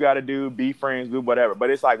 do what you got to do, be friends, do whatever.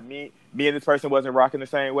 But it's like me and this person wasn't rocking the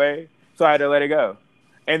same way. So I had to let it go.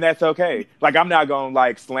 And that's okay. Like, I'm not going to,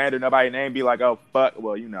 like, slander nobody's name, be like, oh, fuck.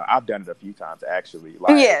 Well, I've done it a few times, actually.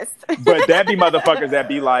 Like, yes. But that be motherfuckers that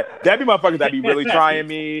be really trying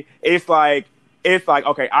me. It's like,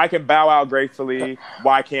 okay, I can bow out gracefully.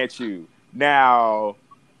 Why can't you? Now,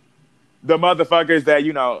 the motherfuckers that,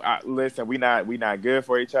 you know, listen, we not good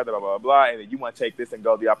for each other, blah blah blah, and then you want to take this and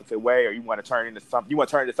go the opposite way, or you want to turn into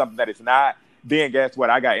something that it's not. Then guess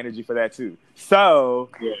what? I got energy for that too. So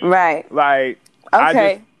right, like,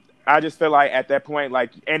 okay. I just feel like at that point,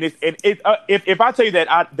 like, and if I tell you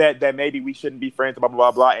that maybe we shouldn't be friends, blah blah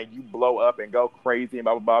blah blah, and you blow up and go crazy and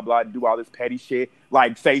blah blah blah blah, and do all this petty shit,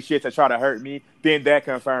 like say shit to try to hurt me, then that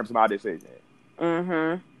confirms my decision.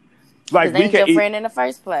 Mm-hmm. Like, we can your friend in the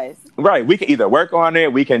first place, right? We can either work on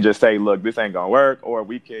it, we can just say, look, this ain't gonna work, or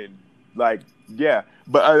we can, like, yeah.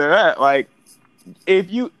 But other than that, like,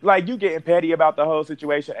 if you getting petty about the whole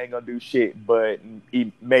situation, ain't gonna do shit, but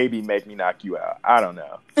maybe make me knock you out. I don't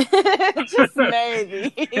know. Just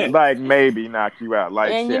maybe. Like, maybe knock you out.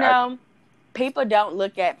 Like, and shit, you know, people don't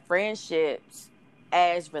look at friendships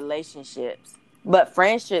as relationships, but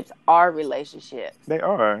friendships are relationships. They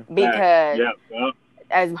are. Because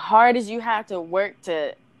as hard as you have to work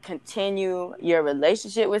to continue your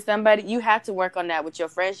relationship with somebody, you have to work on that with your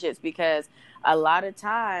friendships, because a lot of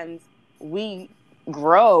times we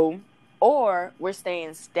grow or we're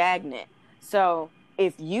staying stagnant. So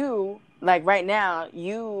if you, like right now,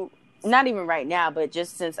 not even right now, but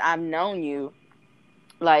just since I've known you,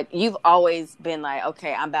 like you've always been like,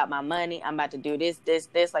 okay, I'm about my money, I'm about to do this,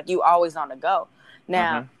 like you always on the go.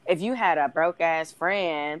 Now, if you had a broke ass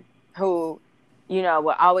friend who, you know,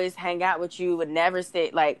 would always hang out with you, would never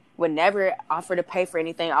would never offer to pay for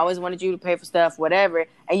anything, always wanted you to pay for stuff, whatever,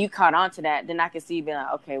 and you caught on to that, then I could see you being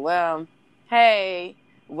like, okay, well, hey,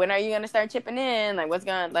 when are you gonna start chipping in? Like, what's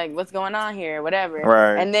going on here, whatever.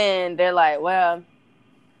 Right. And then they're like, well,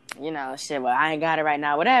 you know, shit, well, I ain't got it right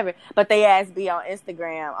now, whatever. But they ass be on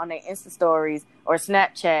Instagram, on their Insta stories or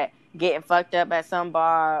Snapchat, getting fucked up at some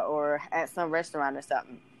bar or at some restaurant or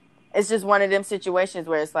something. It's just one of them situations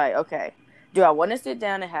where it's like, okay, do I want to sit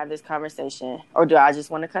down and have this conversation, or do I just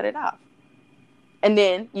want to cut it off? And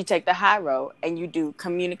then you take the high road and you do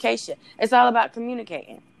communication. It's all about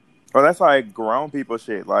communicating. Well, that's like grown people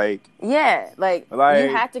shit. Like, yeah, like you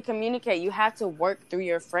have to communicate. You have to work through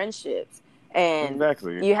your friendships. And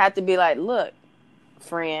exactly. You have to be like, look,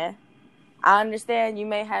 friend, I understand you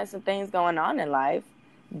may have some things going on in life,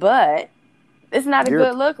 but it's not a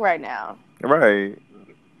good look right now. Right.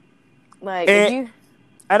 Like,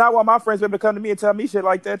 and I want my friends to come to me and tell me shit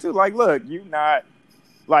like that too. Like, look, you're not,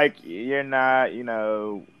 you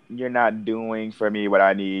know, you're not doing for me what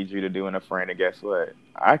I need you to do in a friend. And guess what?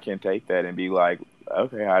 I can take that and be like,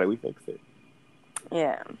 okay, how do we fix it?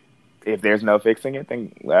 Yeah. If there's no fixing it,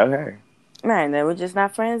 then okay. Man, then we're just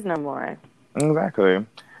not friends no more. Exactly.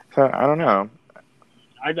 So, I don't know.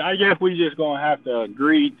 I guess we just going to have to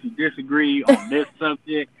agree to disagree on this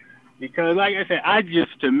subject. Because, like I said,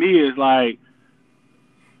 to me, it's like,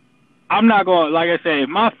 I'm not going, like I said, if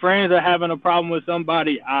my friends are having a problem with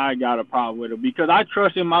somebody, I got a problem with them. Because I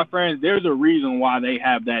trust in my friends, there's a reason why they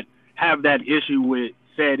have that issue with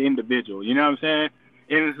said individual. You know what I'm saying?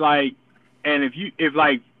 And it's like, and if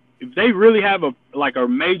they really have a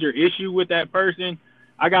major issue with that person,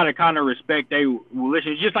 I gotta kind of respect their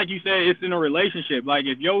relationship. Just like you said, it's in a relationship. Like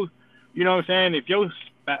if you know what I'm saying, if your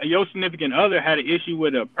significant other had an issue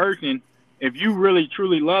with a person, if you really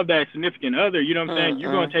truly love that significant other, you know what I'm saying,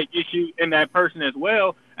 you're gonna take issue in that person as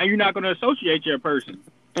well, and you're not gonna associate your person.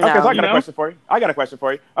 Okay, so I got a question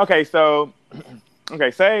for you. Okay, so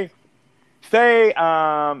say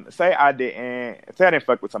I didn't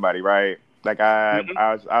fuck with somebody, right? Like I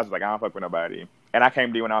was like, I don't fuck with nobody. And I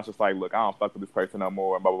came to you and I was just like, look, I don't fuck with this person no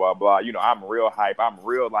more, blah, blah, blah, blah. You know, I'm real hype. I'm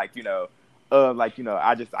real I can't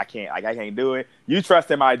do it. You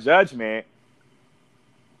trust in my judgment,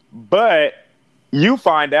 but you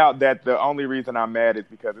find out that the only reason I'm mad is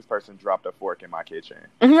because this person dropped a fork in my kitchen.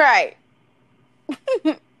 Right.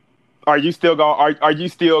 Are you still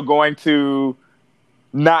going to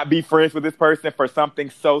not be friends with this person for something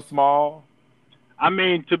so small? I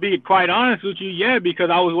mean, to be quite honest with you, yeah,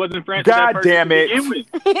 because I wasn't friends with that person. God damn it!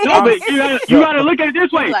 No, but you gotta look at it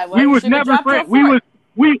this way. Like, well, we was never friends. We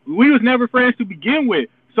was never friends to begin with.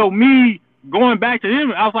 So me going back to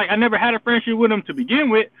him, I was like, I never had a friendship with him to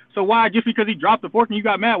begin with. So why, just because he dropped the fork and you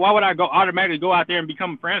got mad, why would I automatically go out there and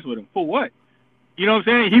become friends with him? For what? You know what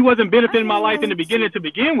I'm saying? He wasn't benefiting my life in the beginning to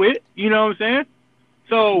begin with. You know what I'm saying?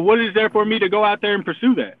 So what is there for me to go out there and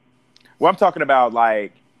pursue that? Well, I'm talking about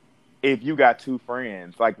like if you got two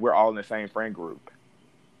friends, like we're all in the same friend group.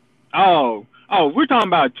 Oh, we're talking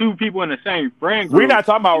about two people in the same friend group. We're not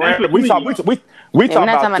talking about random. We talking about right.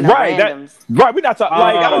 Right. We're not talking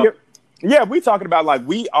like I don't hear. Yeah, we talking about like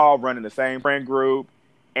we all run in the same friend group,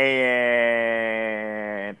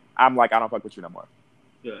 and I'm like, I don't fuck with you no more.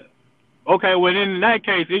 Yeah. Okay, well, in that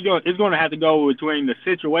case, it's going to have to go between the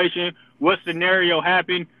situation, what scenario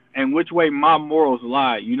happened, and which way my morals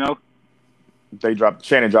lie, you know?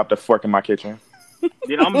 Shannon dropped a fork in my kitchen.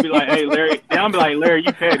 Then I'm going to be like, hey, Larry. Then I'm going to be like, Larry,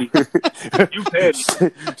 you petty. You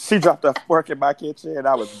petty. She dropped a fork in my kitchen, and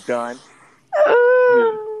I was done.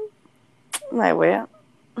 Like, well.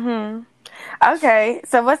 Okay,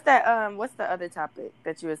 so what's that? What's the other topic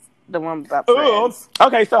that you was the one about friends?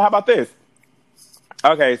 Okay, so how about this?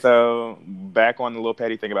 Okay, so back on the little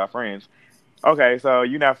petty thing about friends. Okay, so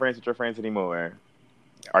you're not friends with your friends anymore.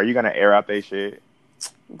 Are you gonna air out their shit?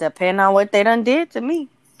 Depending on what they done did to me,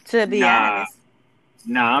 to be honest.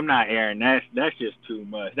 Nah, I'm not airing. That's just too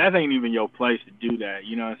much. That ain't even your place to do that.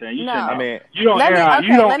 You know what I'm saying? You don't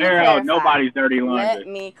air out nobody's dirty laundry. Let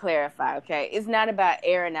me clarify, okay? It's not about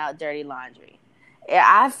airing out dirty laundry.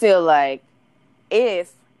 I feel like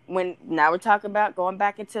now we're talking about going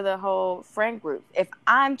back into the whole friend group. If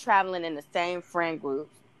I'm traveling in the same friend group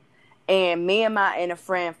and me and a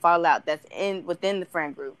friend fall out that's within the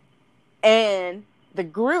friend group and the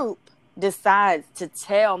group decides to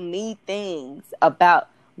tell me things about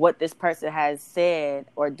what this person has said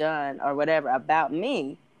or done or whatever about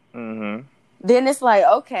me, then it's like,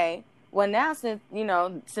 okay, well now since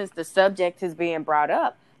the subject is being brought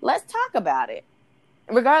up, let's talk about it.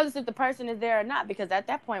 Regardless if the person is there or not, because at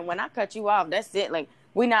that point, when I cut you off, that's it. Like,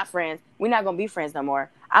 we're not friends. We're not going to be friends no more.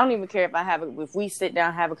 I don't even care if we sit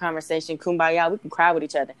down, have a conversation, kumbaya, we can cry with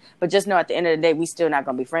each other. But just know at the end of the day, we still not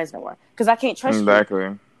going to be friends no more. Because I can't trust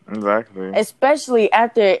you. Exactly. Especially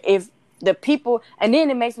after if the people, and then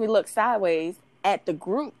it makes me look sideways at the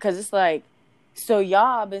group. Because it's like, so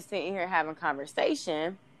y'all been sitting here having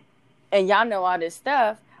conversation and y'all know all this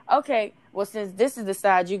stuff. Okay, well, since this is the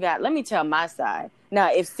side you got, let me tell my side. Now,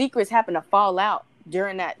 if secrets happen to fall out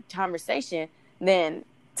during that conversation, then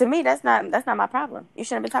to me, that's not my problem. You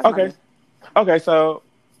shouldn't be talking about me. Okay, so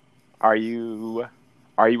are you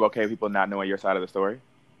okay with people not knowing your side of the story?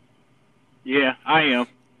 Yeah, I am.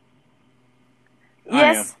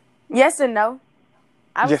 Yes and no.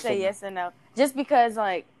 I would say yes and no. Just because,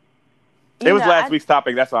 like, it was last week's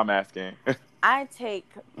topic. That's why I'm asking. I take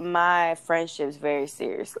my friendships very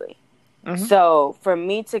seriously. So for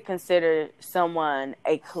me to consider someone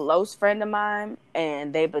a close friend of mine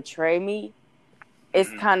and they betray me,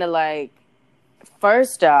 it's kind of like,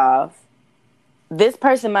 first off, this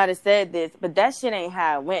person might have said this, but that shit ain't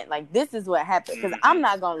how it went. Like, this is what happened. Because I'm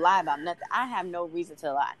not going to lie about nothing. I have no reason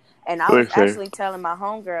to lie. And I was actually telling my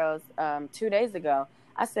homegirls 2 days ago,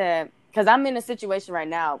 I said, because I'm in a situation right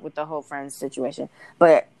now with the whole friends situation,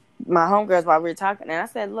 but my homegirls, while we were talking, and I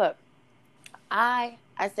said, look, I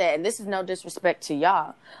said, and this is no disrespect to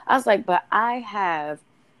y'all. I was like, but I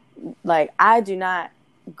do not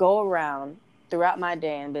go around throughout my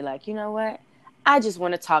day and be like, you know what? I just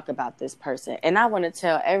want to talk about this person. And I want to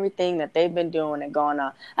tell everything that they've been doing and going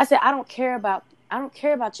on. I said, I don't care about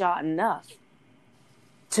y'all enough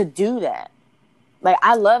to do that. Like,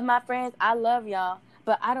 I love my friends. I love y'all.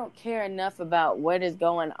 But I don't care enough about what is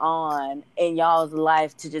going on in y'all's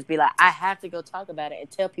life to just be like, I have to go talk about it and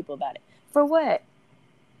tell people about it. For what?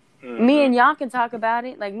 Me and y'all can talk about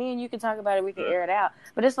it. Like, me and you can talk about it. We can air it out.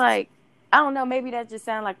 But it's like, I don't know. Maybe that just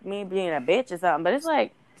sounds like me being a bitch or something. But it's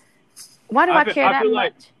like, why do I care that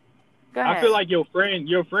much? Go ahead. I feel like your friend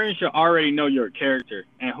should already know your character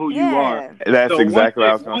and who you are. That's exactly what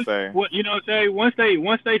I was gonna say. You know what I'm saying?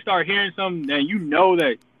 Once they start hearing something that you know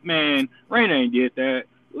that, man, Rain ain't did that,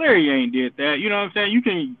 Larry ain't did that. You know what I'm saying? You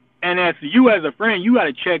can, and as a friend, you got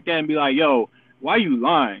to check that and be like, yo, why you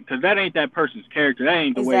lying? Because that ain't that person's character. That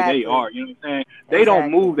ain't the way they are. You know what I'm saying? They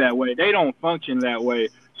don't move that way. They don't function that way.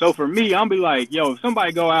 So for me, I'm be like, yo, if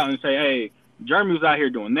somebody go out and say, hey, Jeremy was out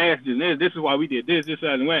here doing this is why we did this, that,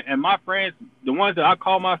 and went. And my friends, the ones that I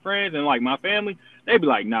call my friends and like my family, they be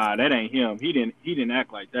like, nah, that ain't him. He didn't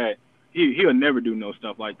act like that. He'll never do no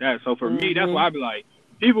stuff like that. So for me, that's why I be like,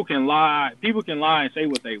 people can lie and say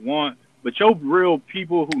what they want, but your real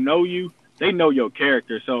people who know you, they know your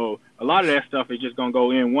character. So a lot of that stuff is just gonna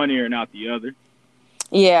go in one ear and out the other.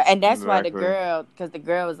 Yeah, and that's why the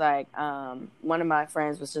girl was like, one of my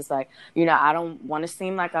friends was just like, I don't want to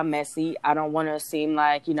seem like I'm messy. I don't want to seem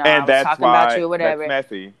like, I was talking about you or whatever.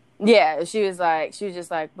 That's messy. Yeah, she was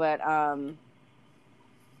just like, but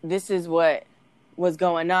this is what was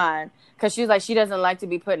going on. Because she was like, she doesn't like to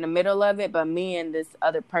be put in the middle of it, but me and this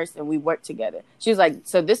other person, we work together. She was like,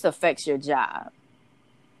 so this affects your job.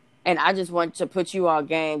 And I just want to put you on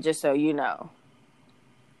game just so you know.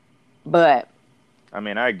 But I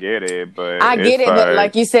mean, I get it, but but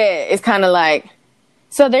like you said, it's kind of like,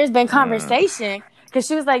 so there's been conversation because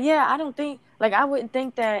she was like, yeah, I wouldn't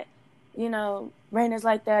think that, Raina's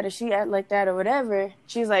like that, or she act like that, or whatever.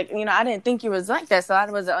 She's like, you know, I didn't think you was like that, so I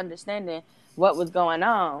wasn't understanding what was going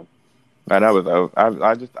on. Man, that was I don't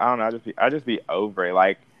know. I just be over it.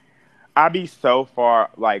 Like I be so far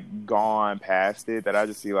like gone past it that I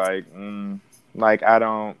just be like, like I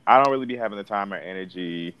don't really be having the time or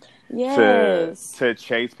energy to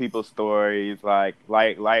chase people's stories. Like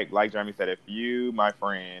Jeremy said, if you, my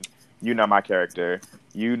friend, you know my character,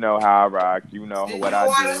 you know how I rock, you know what I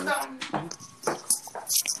do.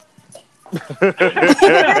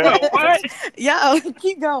 What? Yo,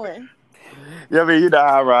 keep going. Yeah, I mean, you know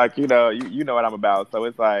how I rock, you know what I'm about. So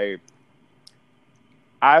it's like,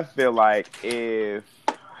 I feel like if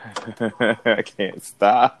I can't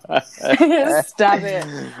stop. Stop it.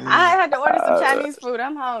 I had to order some Chinese food.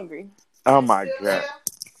 I'm hungry. Oh my God.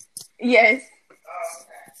 Yes.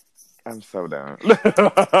 I'm so done.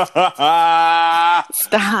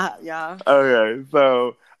 Stop, y'all. Okay,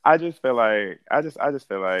 so I just feel like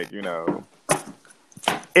you know,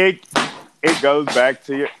 it goes back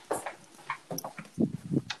to your.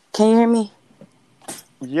 Can you hear me?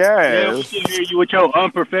 Yes. Yeah, we can hear you with your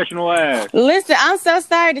unprofessional ass. Listen, I'm so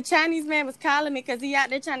sorry. The Chinese man was calling me because he out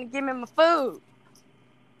there trying to give me my food.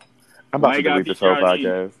 I'm about to delete this whole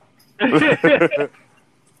podcast.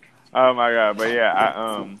 Oh my God! But yeah,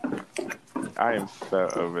 I am so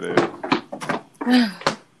over this.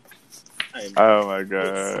 Oh my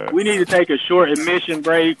God! We need to take a short admission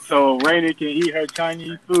break so Raina can eat her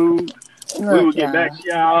Chinese food. Look, we will get back to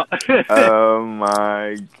y'all. Oh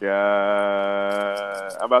my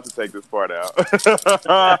God! I'm about to take this part out.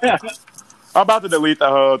 I'm about to delete the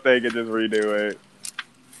whole thing and just redo it.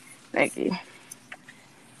 Thank you.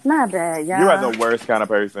 My bad, y'all. You are the worst kind of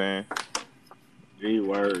person. The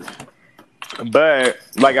worst. But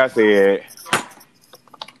like I said,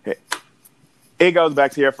 it goes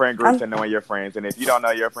back to your friend groups and knowing your friends. And if you don't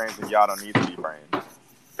know your friends, then y'all don't need to be friends.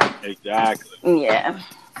 Exactly. Yeah.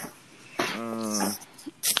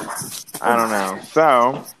 I don't know.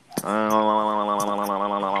 So,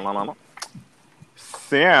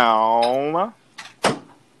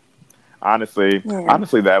 honestly,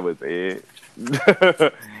 that was it.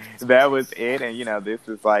 That was it. And, you know, this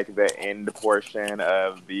is like the end portion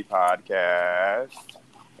of the podcast.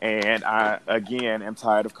 And I, again, am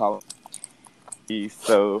tired of calling.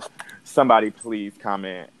 So somebody please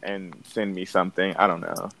comment and send me something. I don't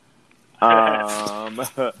know.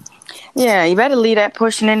 Yeah, you better leave that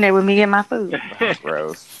portion in there with me getting my food.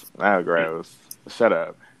 Gross. Oh, gross. Shut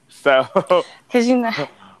up. So, because you know,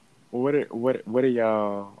 what do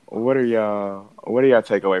y'all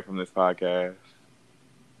take away from this podcast?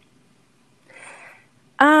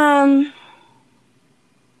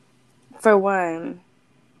 For one,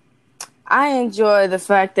 I enjoy the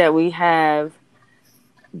fact that we have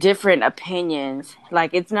different opinions.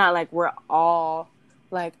 Like, it's not like we're all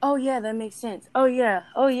like, oh yeah, that makes sense. Oh yeah.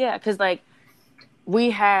 Because like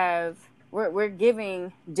we're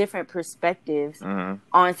giving different perspectives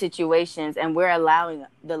on situations, and we're allowing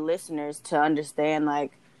the listeners to understand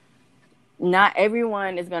like not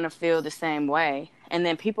everyone is gonna feel the same way, and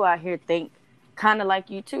then people out here think kind of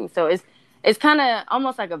like you too. So it's kind of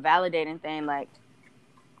almost like a validating thing. Like,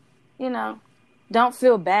 you know, don't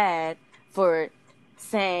feel bad for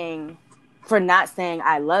not saying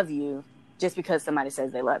I love you just because somebody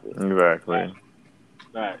says they love you. Exactly.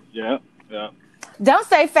 Right. Yeah. Don't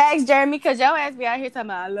say facts, Jeremy, because your ass be out here talking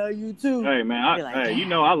about I love you too. Hey man, you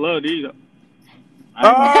know I love these.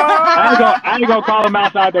 I ain't gonna call them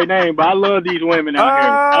outside their name, but I love these women out here.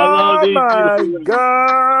 I love these women.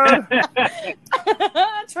 God.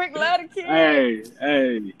 Trick love the kids.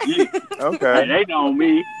 Hey. Okay. They know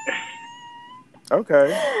me. Okay.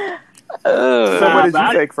 So what did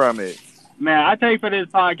you take from it? Man, I take for this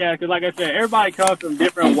podcast because, like I said, everybody comes from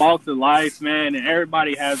different walks of life, man, and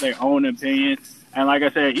everybody has their own opinion. And like I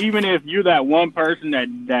said, even if you're that one person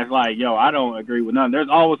that's like, yo, I don't agree with none, there's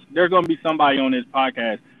going to be somebody on this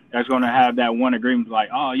podcast that's going to have that one agreement, like,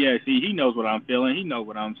 oh, yeah, see, he knows what I'm feeling. He knows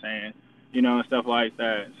what I'm saying, you know, and stuff like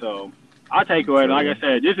that. So I take away, like I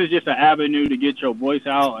said, this is just an avenue to get your voice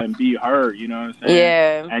out and be heard, you know what I'm saying?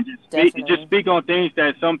 Yeah, and just speak on things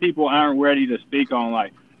that some people aren't ready to speak on.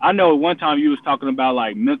 Like, I know one time you was talking about,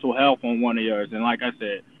 like, mental health on one of yours, and like I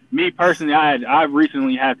said, me personally, I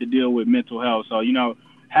recently had to deal with mental health. So, you know,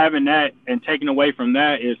 having that and taking away from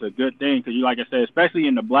that is a good thing because, like I said, especially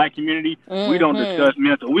in the Black community, we don't discuss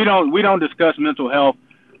we don't discuss mental health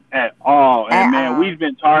at all. And man, we've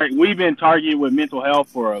been targeted with mental health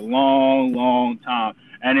for a long, long time,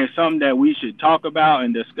 and it's something that we should talk about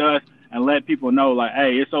and discuss and let people know, like,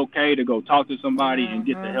 hey, it's okay to go talk to somebody and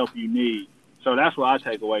get the help you need. So that's what I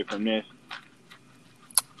take away from this.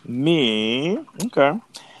 Me, okay.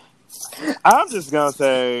 I'm just gonna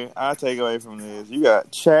say, I take away from this. You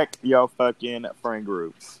got check your fucking friend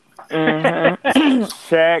groups. Mm-hmm.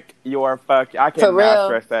 Check your fucking. I cannot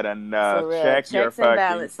stress that enough. Check your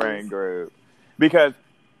fucking friend group, because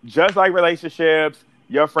just like relationships,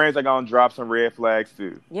 your friends are gonna drop some red flags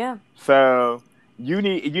too. Yeah. So you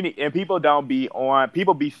need, and people don't be on.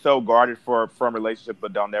 People be so guarded from relationships,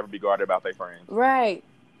 but don't never be guarded about their friends. Right.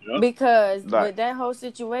 Yep. Because with that whole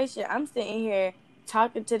situation, I'm sitting here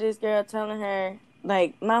talking to this girl, telling her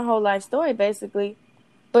like my whole life story, basically.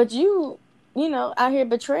 But you know, out here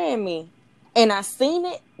betraying me, and I seen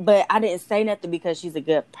it, but I didn't say nothing because she's a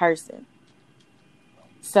good person.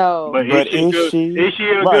 So, but is she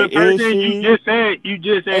a good person? You just said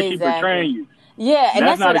exactly. She's betraying you. Yeah, and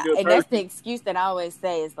that's the excuse that I always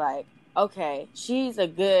say is like, okay,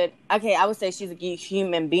 I would say she's a good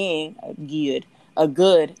human being, a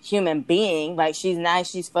good human being. Like, she's nice,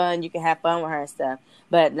 she's fun, you can have fun with her and stuff.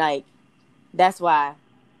 But like, that's why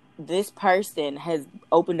this person has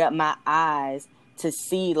opened up my eyes to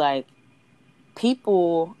see like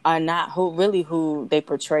people are not who they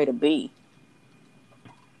portray to be.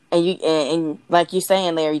 And and like you're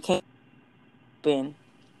saying, Larry, you can't open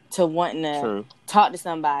to wanting to talk to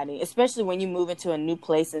somebody, especially when you move into a new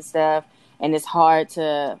place and stuff, and it's hard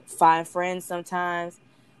to find friends sometimes.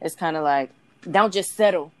 It's kind of like, don't just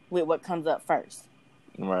settle with what comes up first.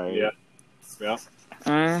 Right. Yeah. Yeah.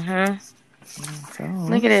 Mm-hmm.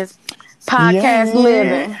 Look at this podcast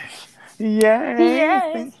living.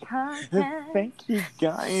 Yay. Thank you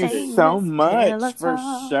guys so much for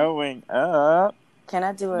showing up. Can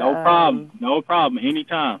I do No problem.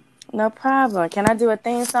 Anytime. No problem. Can I do a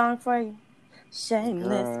theme song for you?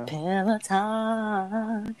 Shameless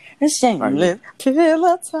Peloton. Shameless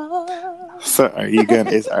Peloton. So are you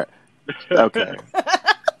gonna? Okay.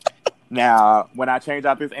 Now, when I change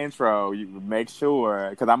out this intro, you make sure,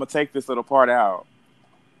 because I'm gonna take this little part out.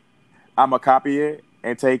 I'm gonna copy it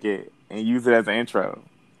and take it and use it as an intro.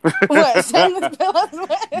 What? Shameless Peloton?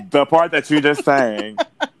 The part that you just sang.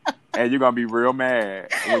 And you're going to be real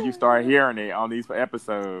mad when you start hearing it on these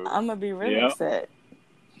episodes. I'm going to be really upset.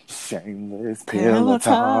 Shameless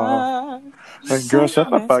Peloton. Girl, shut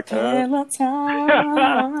the fuck up.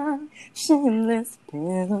 Shameless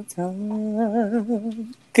Peloton.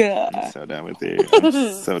 God. I'm so done with you.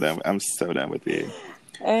 I'm so done with you.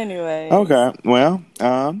 Anyway. Okay. Well,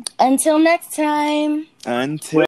 until next time. Until